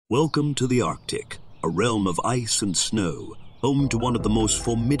Welcome to the Arctic, a realm of ice and snow, home to one of the most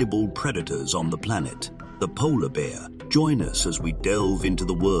formidable predators on the planet, the polar bear. Join us as we delve into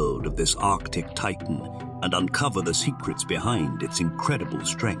the world of this Arctic titan and uncover the secrets behind its incredible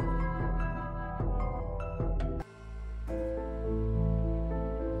strength.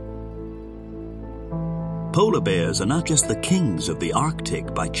 Polar bears are not just the kings of the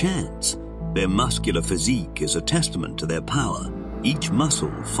Arctic by chance. Their muscular physique is a testament to their power. Each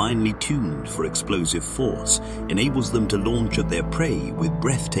muscle, finely tuned for explosive force, enables them to launch at their prey with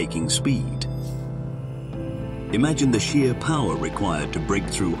breathtaking speed. Imagine the sheer power required to break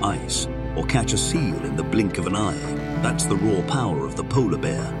through ice or catch a seal in the blink of an eye. That's the raw power of the polar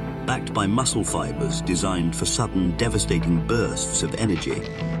bear, backed by muscle fibers designed for sudden, devastating bursts of energy.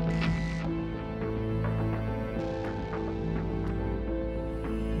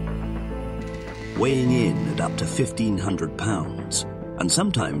 Weighing in at up to 1,500 pounds, and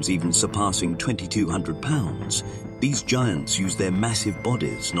sometimes even surpassing 2,200 pounds, these giants use their massive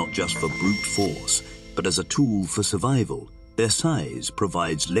bodies not just for brute force, but as a tool for survival. Their size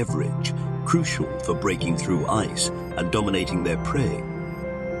provides leverage, crucial for breaking through ice and dominating their prey.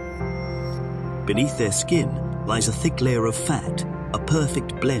 Beneath their skin lies a thick layer of fat, a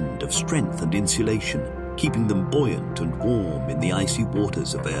perfect blend of strength and insulation, keeping them buoyant and warm in the icy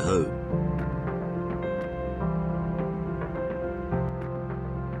waters of their home.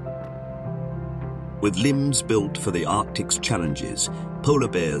 With limbs built for the Arctic's challenges, polar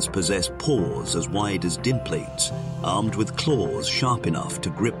bears possess paws as wide as din plates, armed with claws sharp enough to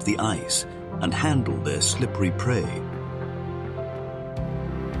grip the ice and handle their slippery prey.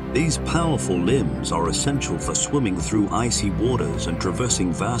 These powerful limbs are essential for swimming through icy waters and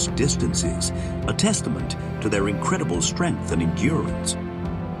traversing vast distances, a testament to their incredible strength and endurance.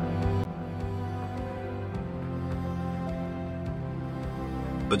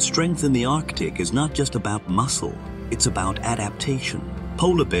 But strength in the Arctic is not just about muscle, it's about adaptation.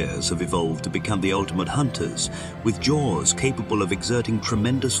 Polar bears have evolved to become the ultimate hunters, with jaws capable of exerting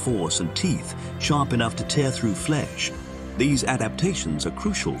tremendous force and teeth sharp enough to tear through flesh. These adaptations are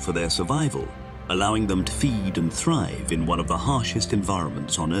crucial for their survival, allowing them to feed and thrive in one of the harshest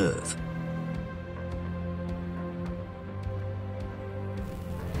environments on Earth.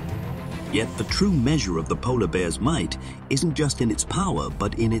 Yet the true measure of the polar bear's might isn't just in its power,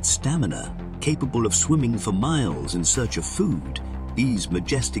 but in its stamina. Capable of swimming for miles in search of food, these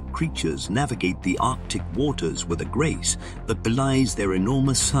majestic creatures navigate the Arctic waters with a grace that belies their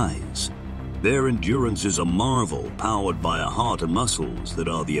enormous size. Their endurance is a marvel, powered by a heart and muscles that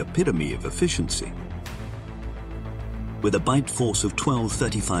are the epitome of efficiency. With a bite force of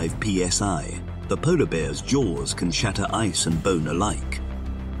 1235 psi, the polar bear's jaws can shatter ice and bone alike.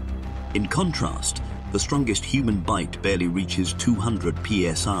 In contrast, the strongest human bite barely reaches 200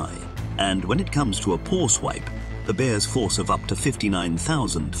 psi, and when it comes to a paw swipe, the bear's force of up to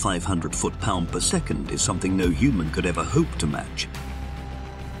 59,500 foot-pound per second is something no human could ever hope to match.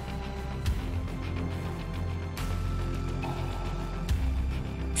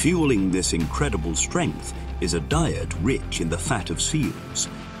 Fueling this incredible strength is a diet rich in the fat of seals,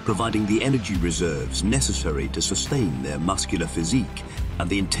 providing the energy reserves necessary to sustain their muscular physique and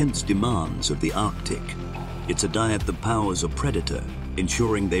the intense demands of the Arctic. It's a diet that powers a predator,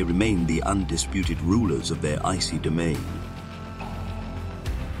 ensuring they remain the undisputed rulers of their icy domain.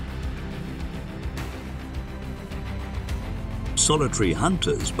 Solitary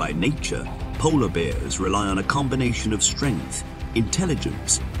hunters by nature, polar bears rely on a combination of strength,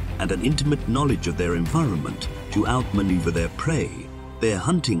 intelligence, and an intimate knowledge of their environment to outmaneuver their prey. Their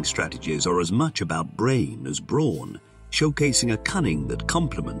hunting strategies are as much about brain as brawn, showcasing a cunning that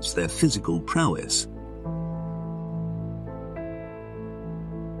complements their physical prowess.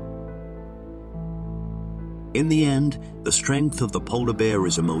 In the end, the strength of the polar bear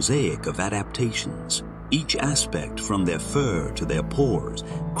is a mosaic of adaptations, each aspect from their fur to their paws,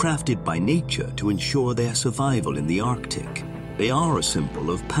 crafted by nature to ensure their survival in the Arctic. They are a symbol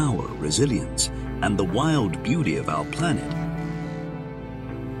of power, resilience, and the wild beauty of our planet.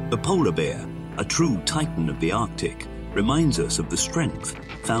 The polar bear, a true titan of the Arctic, reminds us of the strength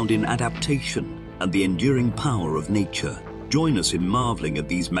found in adaptation and the enduring power of nature. Join us in marveling at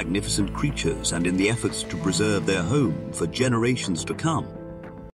these magnificent creatures and in the efforts to preserve their home for generations to come.